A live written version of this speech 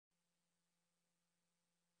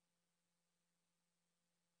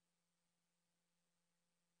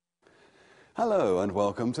Hello and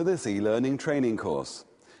welcome to this e-learning training course.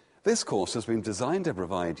 This course has been designed to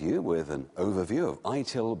provide you with an overview of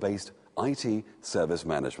ITIL-based IT service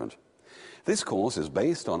management. This course is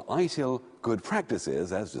based on ITIL good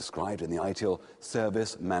practices as described in the ITIL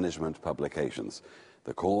service management publications.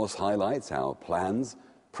 The course highlights how plans,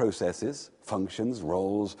 processes, functions,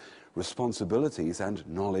 roles, responsibilities and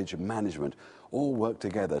knowledge management all work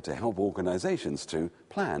together to help organizations to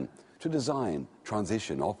plan, to design,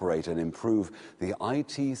 transition, operate and improve the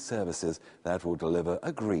IT services that will deliver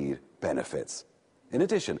agreed benefits. In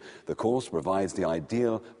addition, the course provides the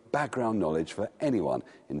ideal background knowledge for anyone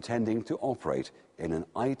intending to operate in an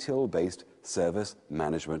ITIL-based service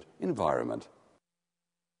management environment.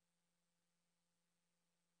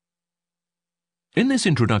 In this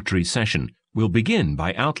introductory session, we'll begin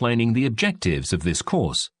by outlining the objectives of this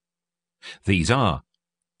course. These are: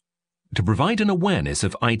 to provide an awareness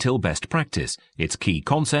of ITIL best practice, its key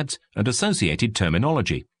concepts and associated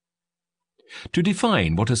terminology. To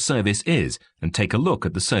define what a service is and take a look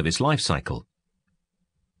at the service lifecycle.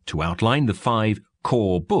 To outline the 5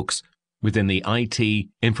 core books within the IT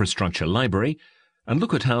infrastructure library and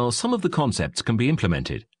look at how some of the concepts can be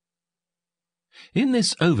implemented. In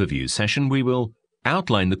this overview session, we will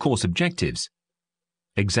outline the course objectives,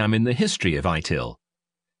 examine the history of ITIL,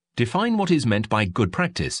 define what is meant by good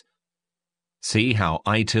practice, see how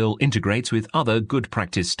ITIL integrates with other good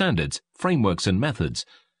practice standards, frameworks and methods,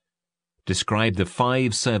 describe the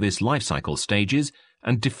 5 service lifecycle stages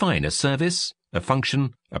and define a service, a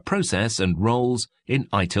function, a process and roles in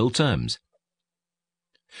ITIL terms.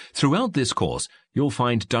 Throughout this course, you'll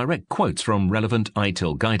find direct quotes from relevant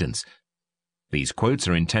ITIL guidance. These quotes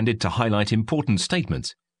are intended to highlight important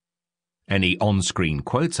statements. Any on-screen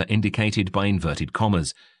quotes are indicated by inverted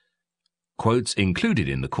commas. Quotes included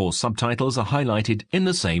in the course subtitles are highlighted in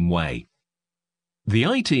the same way. The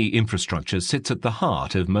IT infrastructure sits at the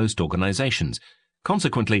heart of most organizations.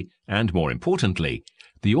 Consequently, and more importantly,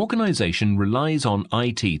 the organization relies on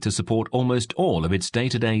IT to support almost all of its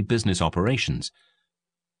day-to-day business operations.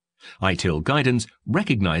 ITIL guidance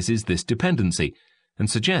recognizes this dependency and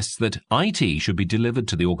suggests that IT should be delivered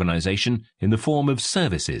to the organization in the form of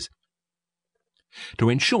services. To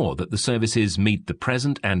ensure that the services meet the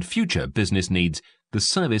present and future business needs, the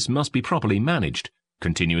service must be properly managed,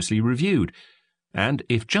 continuously reviewed, and,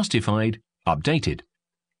 if justified, updated.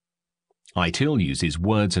 ITIL uses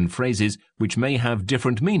words and phrases which may have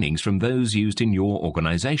different meanings from those used in your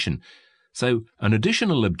organization, so an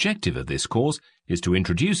additional objective of this course is to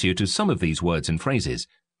introduce you to some of these words and phrases.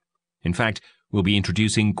 In fact, we'll be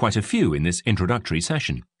introducing quite a few in this introductory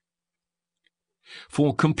session.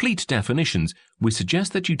 For complete definitions, we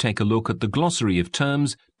suggest that you take a look at the glossary of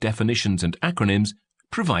terms, definitions and acronyms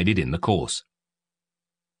provided in the course.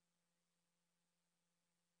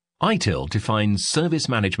 ITIL defines service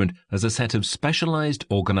management as a set of specialized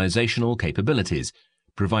organizational capabilities,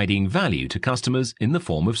 providing value to customers in the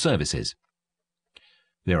form of services.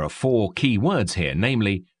 There are 4 key words here,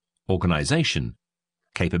 namely organization,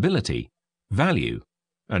 capability, value,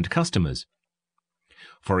 and customers.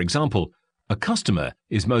 For example, a customer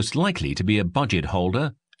is most likely to be a budget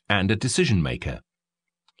holder and a decision maker.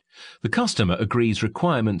 The customer agrees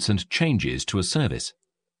requirements and changes to a service.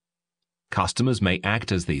 Customers may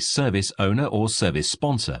act as the service owner or service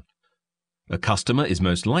sponsor. A customer is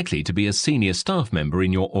most likely to be a senior staff member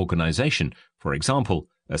in your organization, for example,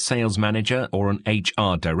 a sales manager or an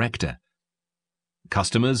HR director.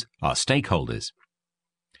 Customers are stakeholders.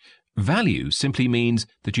 Value simply means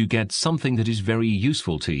that you get something that is very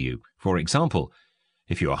useful to you. For example,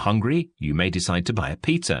 if you are hungry, you may decide to buy a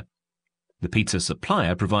pizza. The pizza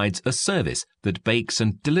supplier provides a service that bakes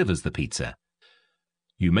and delivers the pizza.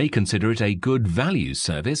 You may consider it a good value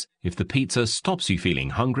service if the pizza stops you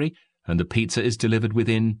feeling hungry and the pizza is delivered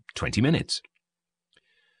within 20 minutes.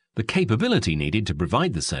 The capability needed to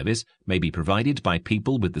provide the service may be provided by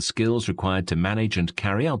people with the skills required to manage and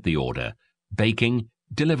carry out the order, baking,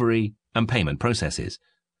 delivery, and payment processes.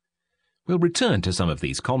 We'll return to some of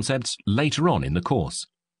these concepts later on in the course.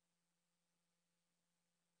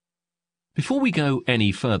 Before we go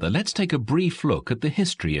any further, let's take a brief look at the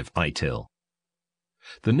history of ITIL.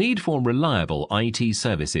 The need for reliable IT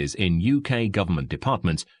services in UK government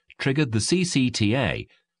departments triggered the CCTA,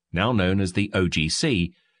 now known as the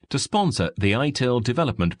OGC, to sponsor the ITIL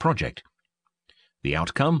development project. The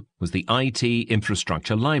outcome was the IT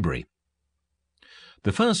Infrastructure Library.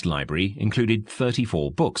 The first library included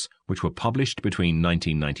 34 books, which were published between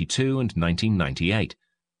 1992 and 1998.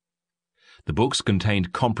 The books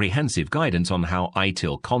contained comprehensive guidance on how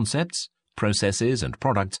ITIL concepts, processes and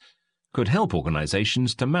products could help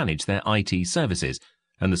organizations to manage their IT services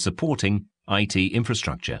and the supporting IT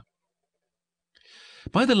infrastructure.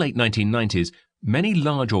 By the late 1990s, many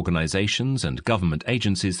large organizations and government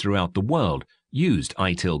agencies throughout the world used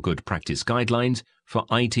ITIL Good Practice Guidelines for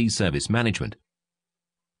IT service management.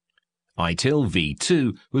 ITIL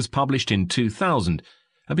V2 was published in 2000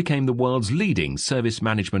 and became the world's leading service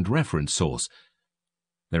management reference source.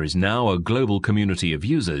 There is now a global community of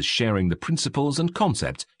users sharing the principles and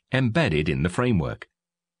concepts embedded in the framework.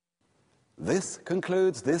 This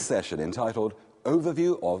concludes this session entitled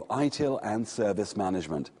Overview of ITIL and Service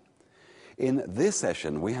Management. In this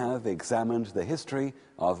session, we have examined the history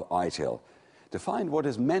of ITIL, defined what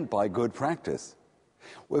is meant by good practice.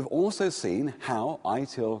 We've also seen how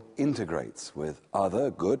ITIL integrates with other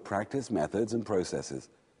good practice methods and processes.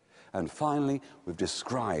 And finally, we've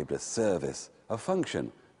described a service, a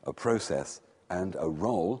function, a process, and a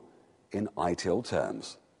role in ITIL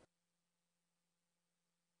terms.